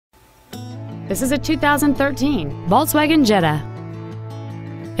This is a 2013 Volkswagen Jetta.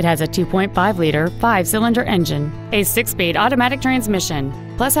 It has a 2.5-liter 5-cylinder engine, a 6-speed automatic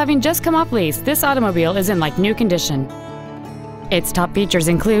transmission. Plus, having just come off lease, this automobile is in like new condition. Its top features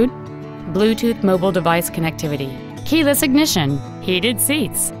include Bluetooth mobile device connectivity, keyless ignition, heated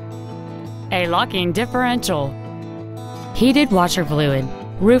seats, a locking differential, heated washer fluid,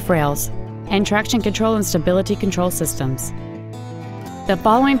 roof rails, and traction control and stability control systems. The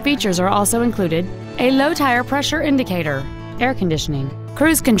following features are also included: a low tire pressure indicator, air conditioning,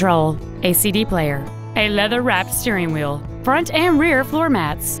 cruise control, a CD player, a leather-wrapped steering wheel, front and rear floor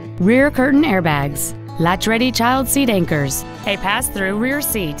mats, rear curtain airbags, latch-ready child seat anchors, a pass-through rear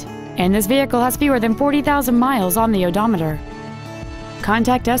seat, and this vehicle has fewer than 40,000 miles on the odometer.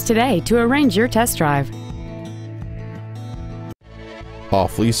 Contact us today to arrange your test drive.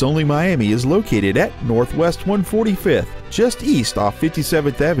 Off Lease Only Miami is located at Northwest 145th, just east off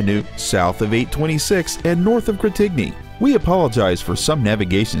 57th Avenue, south of 826, and north of Cretigny. We apologize for some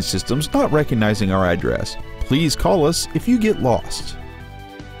navigation systems not recognizing our address. Please call us if you get lost.